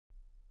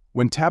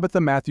When Tabitha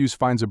Matthews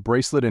finds a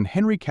bracelet in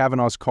Henry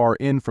Cavanagh's car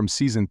in from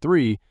Season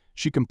 3,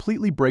 she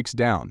completely breaks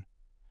down.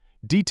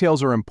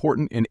 Details are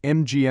important in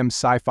MGM's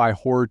sci-fi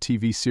horror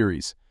TV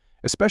series,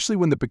 especially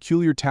when the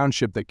peculiar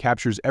township that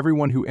captures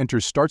everyone who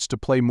enters starts to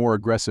play more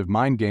aggressive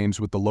mind games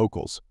with the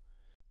locals.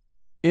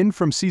 In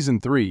from Season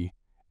 3,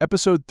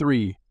 Episode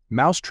 3,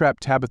 Mousetrap.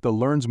 Tabitha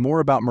learns more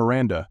about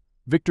Miranda,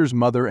 Victor's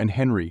mother, and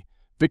Henry,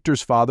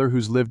 Victor's father,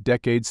 who's lived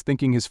decades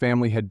thinking his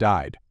family had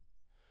died.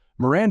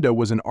 Miranda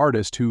was an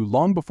artist who,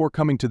 long before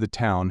coming to the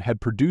town, had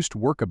produced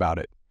work about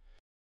it.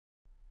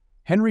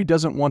 Henry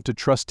doesn't want to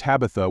trust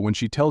Tabitha when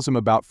she tells him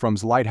about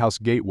From's lighthouse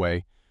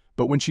gateway,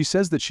 but when she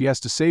says that she has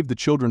to save the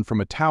children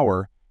from a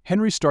tower,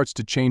 Henry starts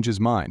to change his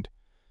mind.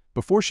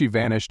 Before she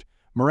vanished,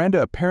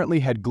 Miranda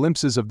apparently had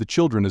glimpses of the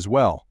children as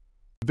well.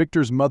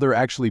 Victor's mother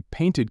actually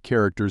painted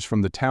characters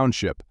from the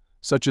township,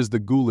 such as the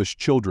ghoulish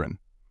children.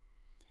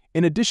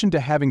 In addition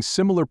to having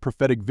similar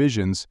prophetic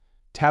visions,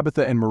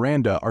 Tabitha and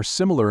Miranda are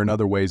similar in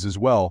other ways as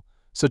well,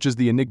 such as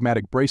the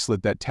enigmatic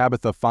bracelet that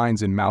Tabitha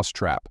finds in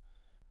Mousetrap.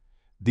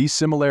 These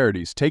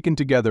similarities, taken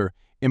together,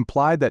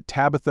 imply that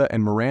Tabitha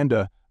and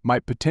Miranda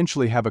might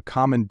potentially have a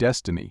common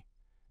destiny.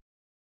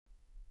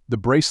 The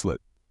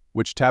bracelet,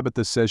 which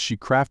Tabitha says she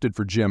crafted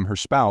for Jim, her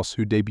spouse,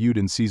 who debuted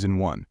in Season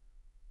 1.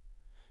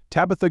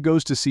 Tabitha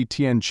goes to see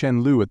Tien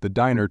Chen Lu at the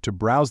diner to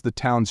browse the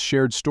town's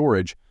shared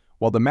storage,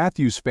 while the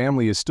Matthews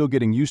family is still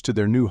getting used to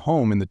their new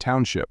home in the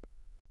township.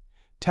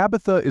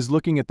 Tabitha is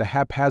looking at the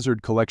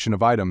haphazard collection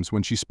of items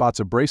when she spots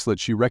a bracelet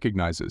she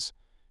recognizes.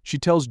 She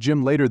tells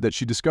Jim later that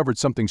she discovered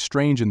something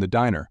strange in the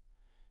diner.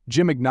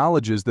 Jim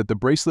acknowledges that the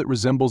bracelet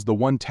resembles the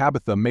one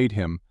Tabitha made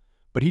him,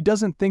 but he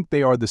doesn't think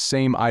they are the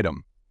same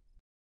item.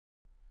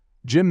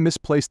 Jim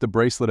misplaced the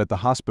bracelet at the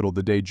hospital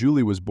the day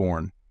Julie was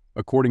born,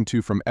 according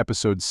to from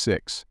Episode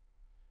 6.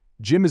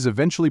 Jim is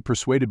eventually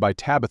persuaded by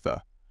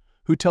Tabitha,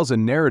 who tells a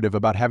narrative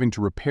about having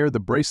to repair the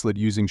bracelet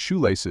using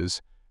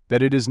shoelaces,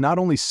 that it is not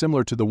only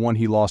similar to the one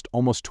he lost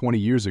almost 20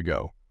 years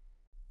ago.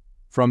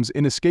 From's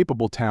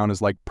inescapable town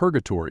is like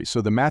purgatory, so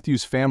the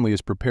Matthews family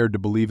is prepared to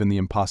believe in the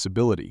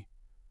impossibility.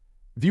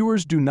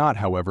 Viewers do not,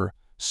 however,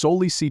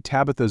 solely see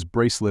Tabitha's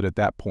bracelet at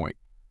that point.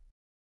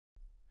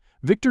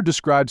 Victor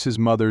describes his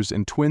mother's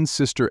and twin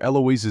sister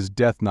Eloise's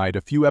death night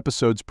a few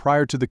episodes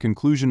prior to the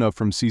conclusion of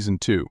From Season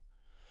 2.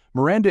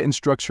 Miranda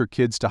instructs her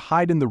kids to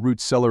hide in the root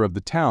cellar of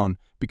the town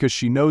because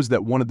she knows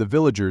that one of the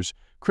villagers,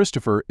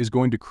 Christopher, is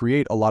going to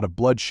create a lot of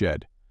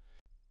bloodshed.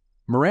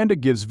 Miranda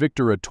gives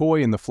Victor a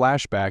toy in the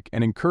flashback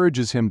and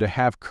encourages him to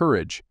have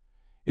courage.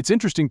 It's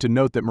interesting to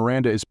note that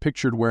Miranda is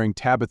pictured wearing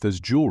Tabitha's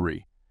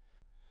jewelry.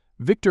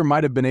 Victor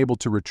might have been able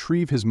to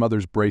retrieve his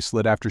mother's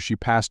bracelet after she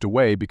passed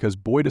away because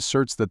Boyd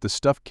asserts that the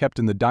stuff kept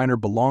in the diner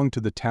belonged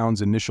to the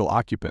town's initial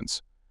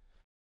occupants.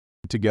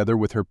 Together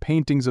with her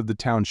paintings of the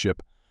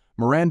township,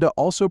 Miranda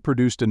also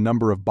produced a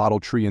number of bottle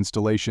tree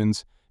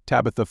installations,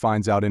 Tabitha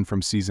finds out in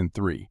from Season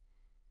 3.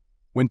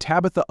 When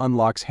Tabitha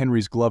unlocks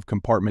Henry's glove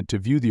compartment to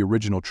view the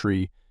original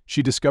tree,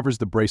 she discovers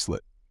the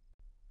bracelet.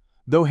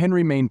 Though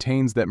Henry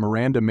maintains that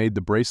Miranda made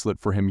the bracelet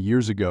for him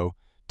years ago,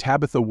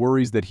 Tabitha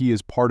worries that he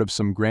is part of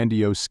some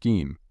grandiose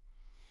scheme.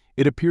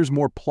 It appears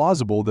more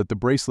plausible that the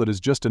bracelet is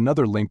just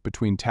another link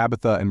between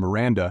Tabitha and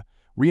Miranda,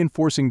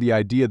 reinforcing the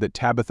idea that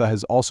Tabitha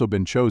has also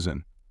been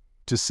chosen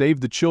to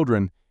save the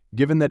children,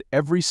 given that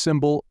every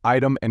symbol,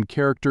 item, and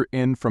character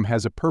in From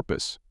has a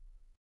purpose.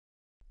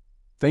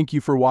 Thank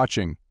you for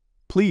watching.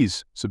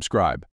 Please subscribe.